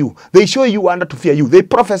fear you. They show you under to fear you. They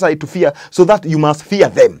prophesy to fear so that you must fear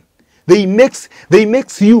them. They makes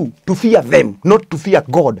you to fear them, not to fear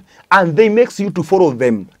God. And they makes you to follow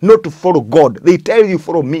them, not to follow God. They tell you,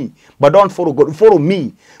 follow me, but don't follow God. Follow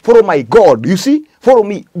me. Follow my God. You see? Follow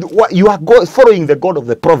me. You are following the God of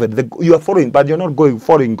the prophet. You are following, but you're not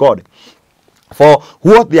following God. For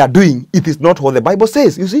what they are doing, it is not what the Bible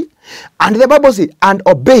says, you see. And the Bible says, and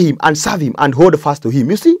obey him and serve him and hold fast to him,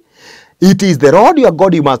 you see. It is the Lord your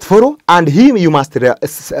God you must follow, and him you must fear.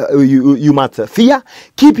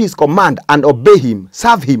 Keep his command and obey him,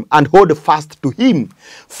 serve him and hold fast to him.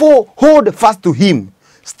 For hold fast to him.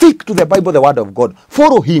 Stick to the Bible, the word of God.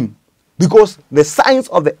 Follow him. Because the signs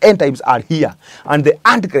of the end times are here. And the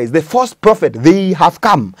Antichrist, the false prophet, they have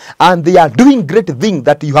come. And they are doing great things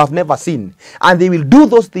that you have never seen. And they will do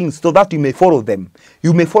those things so that you may follow them.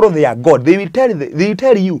 You may follow their God. They will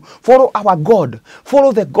tell you, follow our God.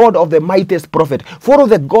 Follow the God of the mightiest prophet. Follow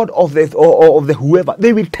the God of the whoever.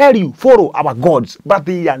 They will tell you, follow our gods. But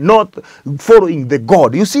they are not following the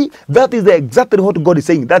God. You see, that is exactly what God is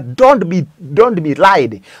saying. That don't be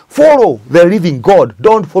lied. Follow the living God.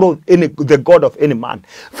 Don't follow the God of any man.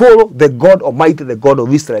 Follow the God Almighty, the God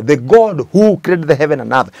of Israel, the God who created the heaven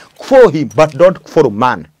and earth. Follow him, but don't follow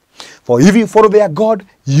man. For if you follow their God,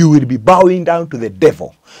 you will be bowing down to the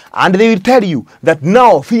devil. And they will tell you that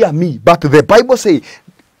now fear me. But the Bible says,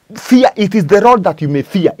 fear, it is the Lord that you may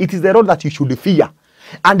fear. It is the Lord that you should fear.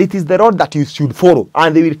 And it is the Lord that you should follow.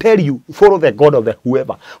 And they will tell you, follow the God of the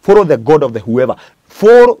whoever. Follow the God of the whoever.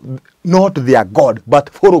 Follow not their God, but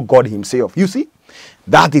follow God himself. You see?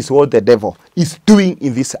 That is what the devil is doing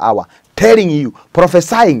in this hour. Telling you,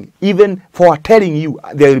 prophesying, even for telling you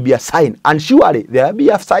there will be a sign. And surely there will be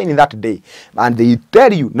a sign in that day. And they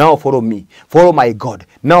tell you, now follow me. Follow my God.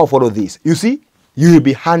 Now follow this. You see? You will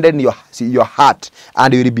be handing your heart,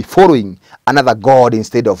 and you will be following another God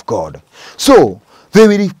instead of God. So, they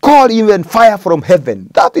will call even fire from heaven.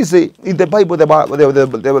 That is in the Bible,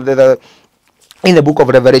 in the book of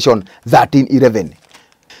Revelation 13:11.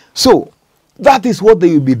 So, that is what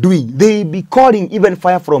they will be doing. They will be calling even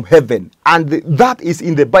fire from heaven, and that is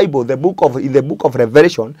in the Bible, in the book of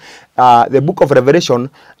Revelation,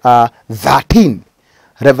 13.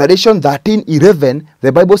 Revelation 13:11.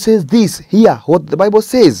 The Bible says this here. What the Bible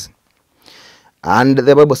says, and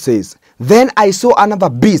the Bible says, then I saw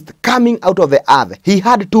another beast coming out of the earth. He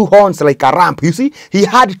had two horns like a lamp. You see, he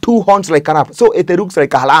had two horns like a lamp. So it looks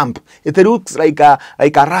like a lamp. It looks like a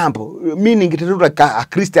lamp, meaning it looks like a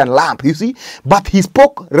Christian lamp. You see, but he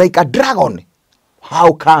spoke like a dragon.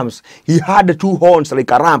 How comes? He had two horns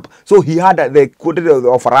like a lamp. So he had the quality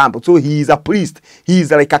of a lamp. So he is a priest. He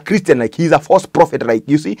is like a Christian. Like he is a false prophet. Like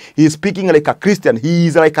you see, he is speaking like a Christian. He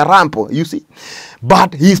is like a lamp. You see,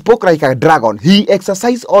 but he spoke like a dragon. He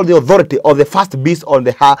exercised all the authority of the first beast on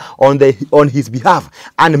his behalf,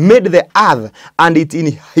 and made the earth and its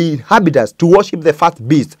inhabitants to worship the first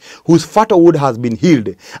beast, whose fertile wood has been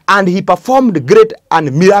healed. And he performed great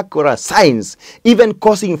and miraculous signs, even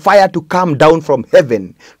causing fire to come down from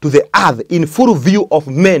heaven to the earth in full view of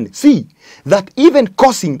men. See, that even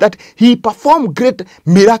causing that he performed great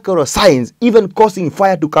miraculous signs, even causing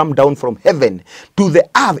fire to come down from heaven to the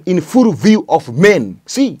earth in full view of men.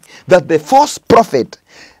 See, that the false prophet,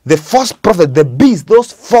 the beast,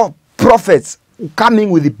 those four prophets coming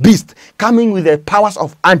with the beast, coming with the powers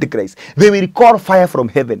of Antichrist, they will call fire from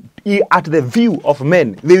heaven. At the view of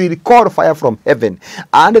men, they will call fire from heaven.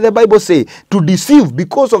 And the Bible says, to deceive,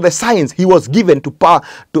 because of the signs he was given to power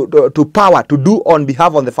to do on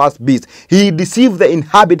behalf of the first beast. He deceived the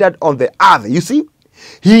inhabitant of the earth. You see,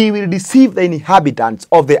 he will deceive the inhabitants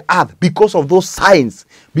of the earth because of those signs,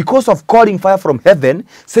 because of calling fire from heaven,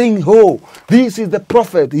 saying, oh, this is the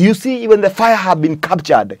prophet. You see, even the fire have been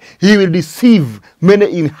captured. He will deceive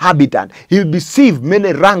many inhabitants. He will deceive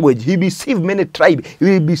many language. He will deceive many tribes. He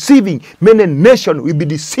will be deceiving many nations. Will be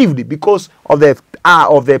deceived because of the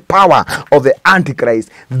power of the Antichrist,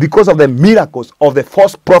 because of the miracles of the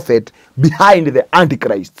false prophet behind the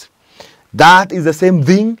Antichrist. That is the same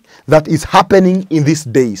thing that is happening in these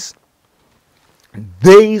days.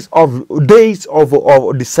 days of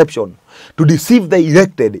deception, to deceive the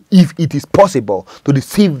elected, if it is possible, to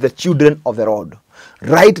deceive the children of the Lord.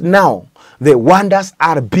 Right now, the wonders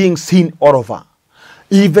are being seen all over.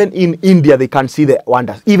 Even in India, they can see the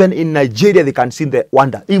wonders. Even in Nigeria, they can see the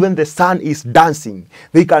wonder. Even the sun is dancing.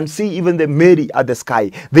 They can see even the Mary at the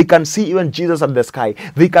sky. They can see even Jesus at the sky.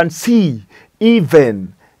 They can see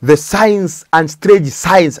even the signs and strange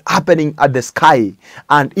signs happening at the sky,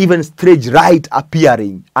 and even strange light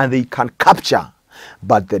appearing, and they can capture.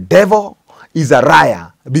 But the devil is a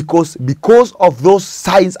liar, because of those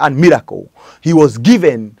signs and miracles, he was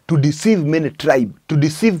given to deceive many tribes, to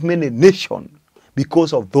deceive many nations,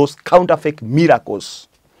 because of those counterfeit miracles.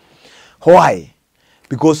 Why?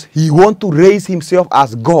 Because he wants to raise himself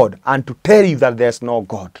as God and to tell you that there's no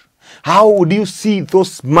God. How would you see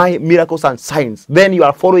those miracles and signs? Then you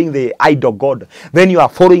are following the idol God. Then you are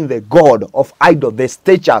following the God of idol, the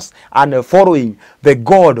statues, and following the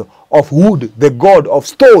God of wood, the God of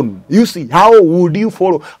stone. You see, how would you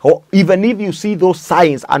follow? Even if you see those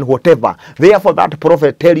signs and whatever, therefore that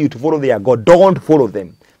prophet tell you to follow their God, don't follow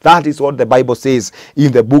them. That is what the Bible says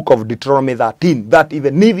in the book of Deuteronomy 13, that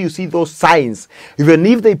even if you see those signs, even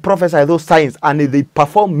if they prophesy those signs and they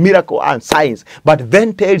perform miracle and signs, but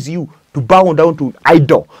then tells you to bow down to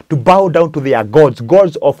idol, to bow down to their gods,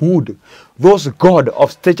 gods of wood, those god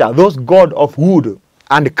of stature, those god of wood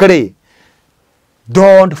and clay,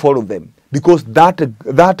 don't follow them. Because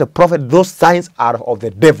that prophet, those signs are of the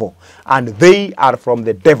devil, and they are from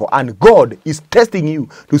the devil. And God is testing you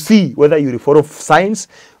to see whether you follow signs,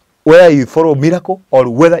 whether you follow miracle, or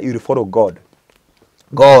whether you follow God.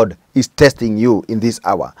 God is testing you in this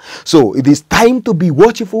hour. So it is time to be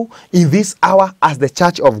watchful in this hour as the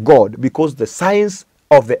church of God, because the signs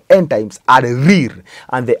of the end times are real,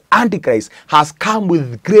 and the Antichrist has come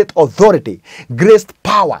with great authority, great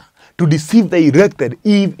power, to deceive the elected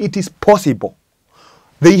if it is possible.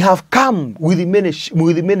 They have come with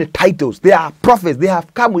many titles. They are prophets. They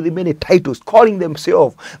have come with many titles, calling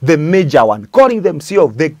themselves the major one, calling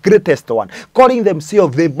themselves the greatest one, calling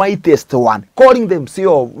themselves the mightiest one, calling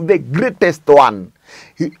themselves the greatest one,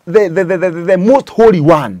 the most holy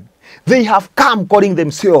one. They have come calling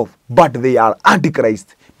themselves, but they are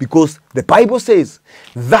Antichrist, because the Bible says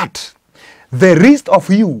that the least of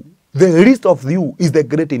you is the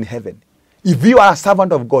great in heaven. If you are a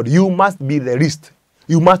servant of God, you must be the least.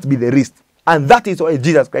 You must be the least. And that is why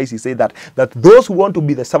Jesus Christ said that those who want to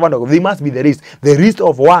be the servant of God, they must be the least. The least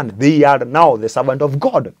of one, they are now the servant of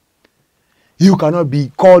God. You cannot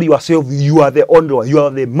call yourself, you are the only one, you are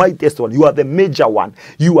the mightiest one, you are the major one,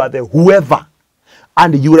 you are the whoever.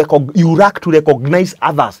 And you lack to recognize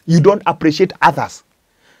others. You don't appreciate others.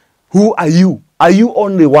 Who are you? Are you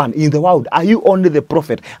only one in the world? Are you only the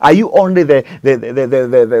prophet? Are you only the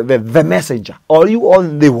messenger? Or are you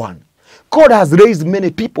only one? God has raised many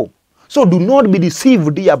people. So do not be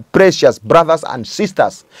deceived, dear precious brothers and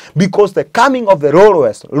sisters, because the coming of the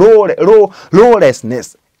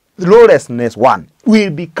lawlessness one will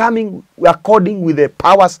be coming according with the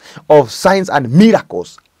powers of signs and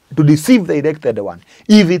miracles to deceive the elected one,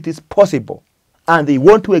 if it is possible. And they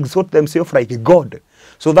want to exalt themselves like God,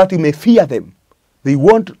 so that you may fear them. They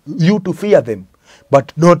want you to fear them,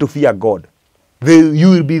 but not to fear God.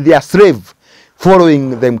 You will be their slave,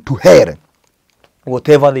 following them to hell,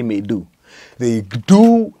 whatever they may do. They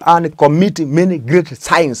do and commit many great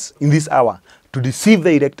signs in this hour to deceive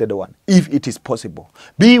the elected one, if it is possible.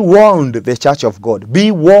 Be warned, the church of God.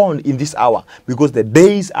 Be warned in this hour, because the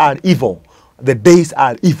days are evil. The days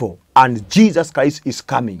are evil, and Jesus Christ is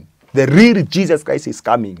coming. The real Jesus Christ is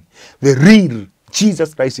coming. The real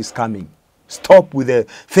Jesus Christ is coming. Stop with the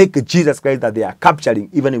fake Jesus Christ that they are capturing,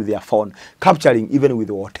 even with their phone, capturing even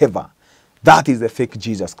with whatever. That is the fake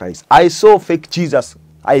Jesus Christ. I saw fake Jesus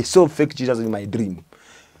in my dream,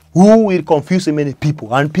 who will confuse many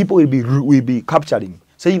people, and people will be capturing,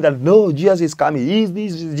 saying that no, Jesus is coming.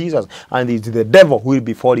 This is Jesus, and it is the devil who will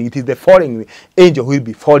be falling. It is the falling angel who will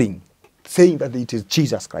be falling, saying that it is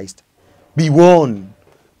Jesus Christ. Be warned,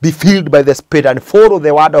 be filled by the Spirit, and follow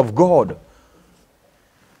the word of God.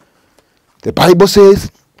 The Bible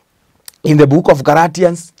says in the book of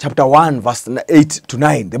Galatians chapter 1 verse 8 to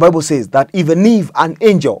 9, the Bible says that even if an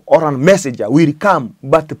angel or a messenger will come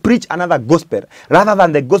but preach another gospel rather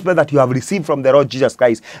than the gospel that you have received from the Lord Jesus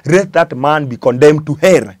Christ, let that man be condemned to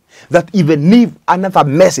hell. That even if another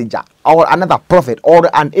messenger or another prophet or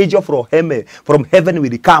an angel from heaven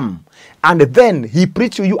will come, and then he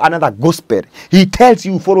preach to you another gospel, he tells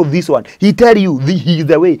you follow this one, he tells you he is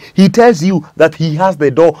the way, he tells you that he has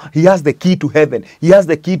the door, he has the key to heaven, he has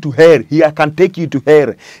the key to hell, he can take you to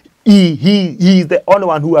hell. He is the only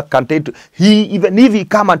one who can take even if he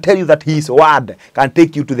come and tell you that his word can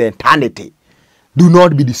take you to the eternity. Do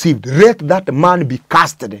not be deceived. Let that man be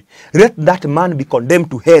casted. Let that man be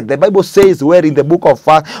condemned to hell. The Bible says where in the book of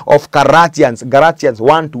Galatians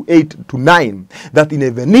 1:8-9, that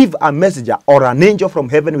even if a messenger or an angel from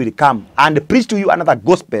heaven will come and preach to you another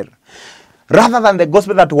gospel, rather than the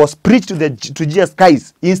gospel that was preached to Jesus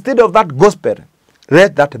Christ, instead of that gospel,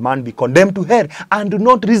 let that man be condemned to hell, and do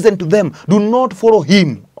not listen to them. Do not follow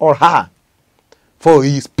him or her, for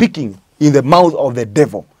he is speaking in the mouth of the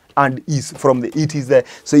devil. And it is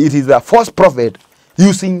a false prophet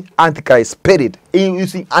using Antichrist spirit,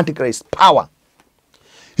 using Antichrist power.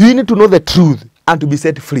 You need to know the truth and to be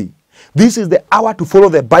set free. This is the hour to follow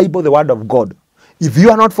the Bible, the word of God. If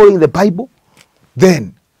you are not following the Bible,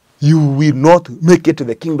 then you will not make it to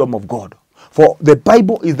the kingdom of God. For the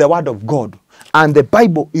Bible is the word of God, and the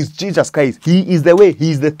Bible is Jesus Christ. He is the way,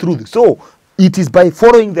 he is the truth. So it is by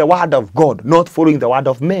following the word of God, not following the word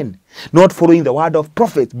of men, not following the word of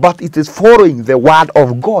prophets, but it is following the word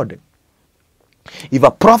of God. If a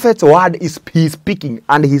prophet's word is speaking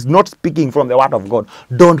and he's not speaking from the word of God,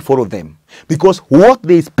 don't follow them. Because what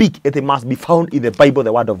they speak, it must be found in the Bible,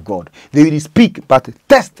 the word of God. They will speak, but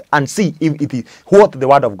test and see if it is what the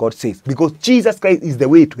word of God says. Because Jesus Christ is the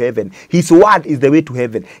way to heaven. His word is the way to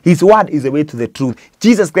heaven. His word is the way to the truth.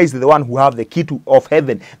 Jesus Christ is the one who has the key of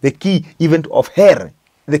heaven, the key even of hell,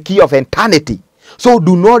 the key of eternity. So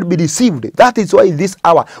do not be deceived. That is why in this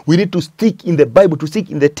hour we need to stick in the Bible, to stick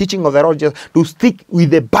in the teaching of the Lord Jesus, to stick with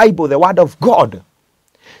the Bible, the word of God.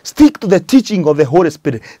 Stick to the teaching of the Holy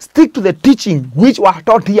Spirit. Stick to the teaching which were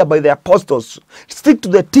taught here by the apostles. Stick to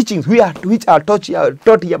the teachings which are taught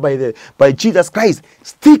here by Jesus Christ.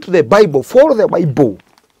 Stick to the Bible. Follow the Bible,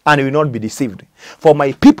 and you will not be deceived. For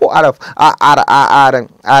my people are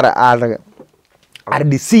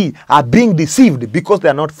being deceived because they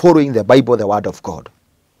are not following the Bible, the word of God.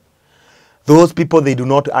 Those people, they do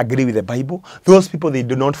not agree with the Bible. Those people, they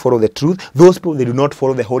do not follow the truth. Those people, they do not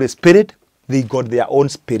follow the Holy Spirit. They got their own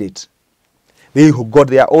spirit. They got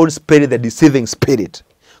their own spirit, the deceiving spirit.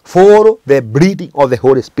 Follow the breathing of the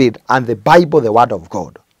Holy Spirit and the Bible, the word of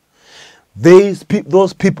God.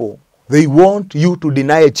 Those people, they want you to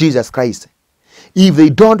deny Jesus Christ. If they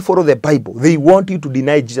don't follow the Bible, they want you to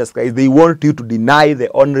deny Jesus Christ. They want you to deny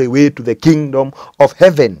the only way to the kingdom of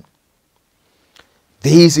heaven.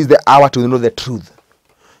 This is the hour to know the truth.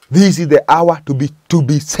 This is the hour to be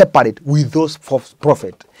separate with those false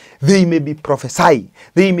prophets. They may be prophesying.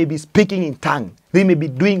 They may be speaking in tongues. They may be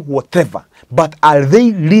doing whatever. But are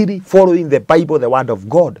they really following the Bible, the word of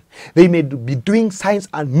God? They may be doing signs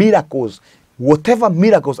and miracles. Whatever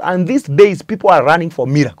miracles, and these days people are running for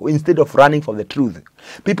miracles instead of running for the truth.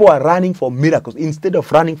 People are running for miracles instead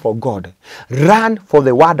of running for God. Run for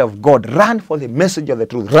the word of God. Run for the message of the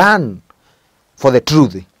truth. Run for the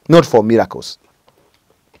truth, not for miracles.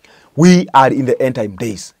 We are in the end time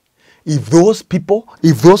days. If those people,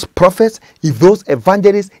 if those prophets, if those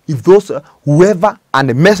evangelists, if those whoever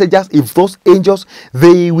and messengers, if those angels,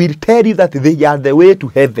 they will tell you that they are the way to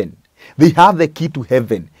heaven. They have the key to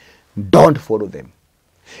heaven. Don't follow them.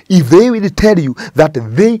 If they will tell you that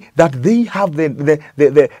they have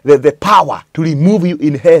the power to remove you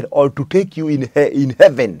in hell or to take you in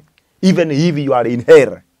heaven, even if you are in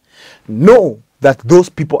hell, know that those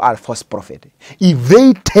people are false prophets. If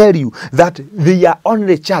they tell you that their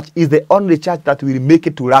only church is the only church that will make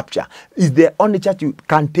it to rapture, is the only church you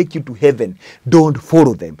can take you to heaven, don't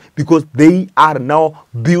follow them, because they are now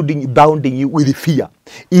bounding you with fear.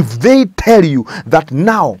 If they tell you that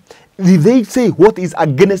now, if they say what is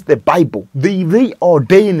against the Bible, they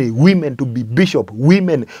ordain women to be bishop,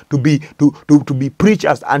 women to be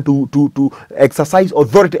preachers, and to exercise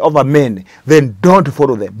authority over men, then don't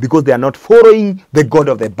follow them, because they are not following the God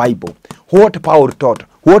of the Bible. What Paul taught,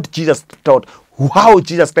 what Jesus taught, how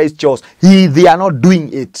Jesus Christ chose, they are not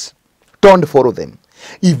doing it. Don't follow them.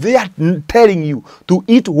 If they are telling you to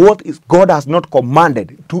eat what God has not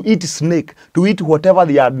commanded, to eat snake, to eat whatever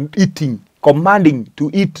they are eating, commanding to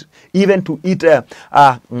eat, even to eat, to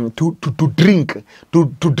drink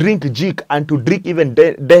jig, and to drink even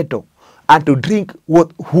detto, and to drink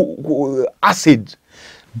acid,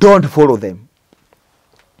 don't follow them.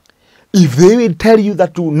 If they will tell you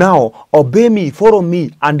that to now obey me, follow me,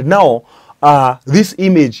 and now this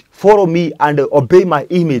image, follow me and obey my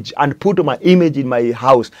image, and put my image in my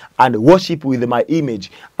house and worship with my image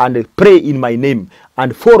and pray in my name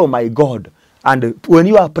and follow my God. And when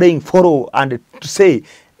you are praying, follow and say,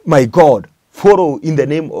 my God, follow in the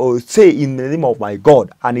name, or say in the name of my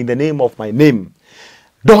God and in the name of my name.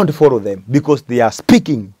 Don't follow them, because they are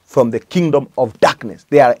speaking from the kingdom of darkness.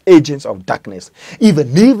 They are agents of darkness.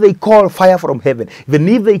 Even if they call fire from heaven,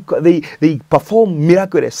 even if they perform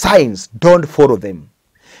miraculous signs, don't follow them.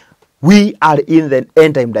 We are in the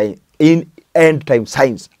end time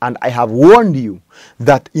signs, and I have warned you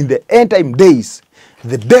that in the end time days,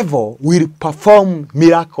 the devil will perform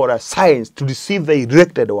miraculous signs to deceive the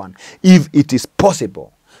elected one, if it is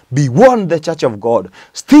possible. Be warned, the church of God.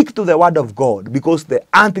 Stick to the word of God, because the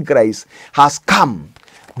Antichrist has come.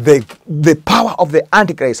 The power of the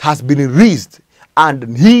Antichrist has been released,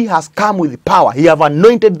 and he has come with power. He have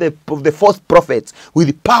anointed the false prophets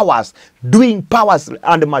with powers, doing powers,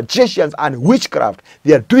 and magicians and witchcraft.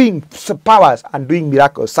 They are doing powers and doing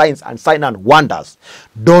miracles, signs and wonders.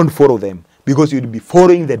 Don't follow them, because you'll be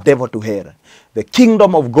following the devil to hell. The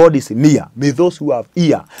kingdom of God is near. May those who have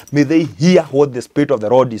ear, may they hear what the Spirit of the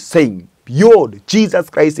Lord is saying. Behold, Jesus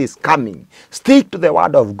Christ is coming. Stick to the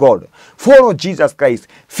word of God. Follow Jesus Christ.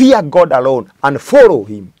 Fear God alone and follow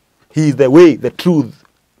him. He is the way, the truth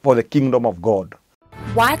for the kingdom of God.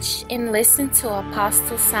 Watch and listen to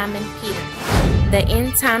Apostle Simon Peter, the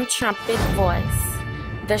end-time trumpet voice,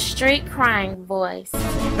 the straight crying voice.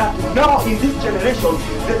 That now in this generation,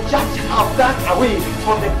 the church have gone away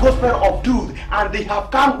from the gospel of truth, and they have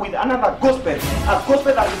come with another gospel, a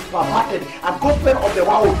gospel that is perverted, a gospel of the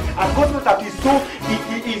world, a gospel that is so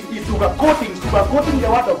is sugarcoating the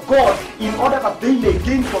word of God, in order that they may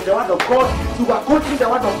gain from the word of God, sugarcoating the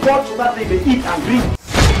word of God so that they may eat and drink.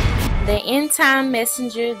 The end-time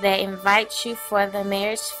messenger that invites you for the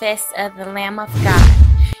marriage feast of the Lamb of God,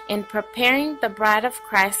 in preparing the bride of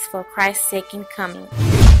Christ for Christ's second coming,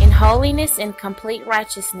 in holiness and complete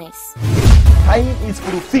righteousness. Time is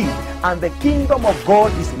fulfilled, and the kingdom of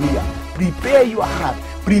God is near. Prepare your heart,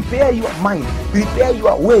 prepare your mind, prepare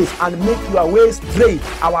your ways, and make your ways straight.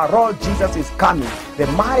 Our Lord Jesus is coming. The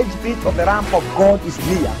marriage feast of the Lamb of God is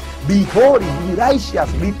near. Be holy, be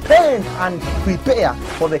righteous, repent, and prepare,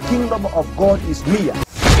 for the kingdom of God is near.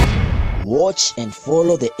 Watch and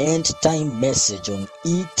follow the End Time Message on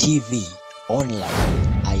ETV Online,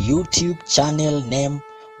 a YouTube channel named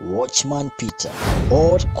Watchman Peter,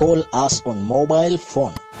 or call us on mobile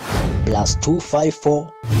phone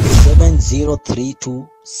 +254 7032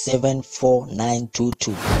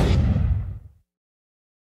 74922.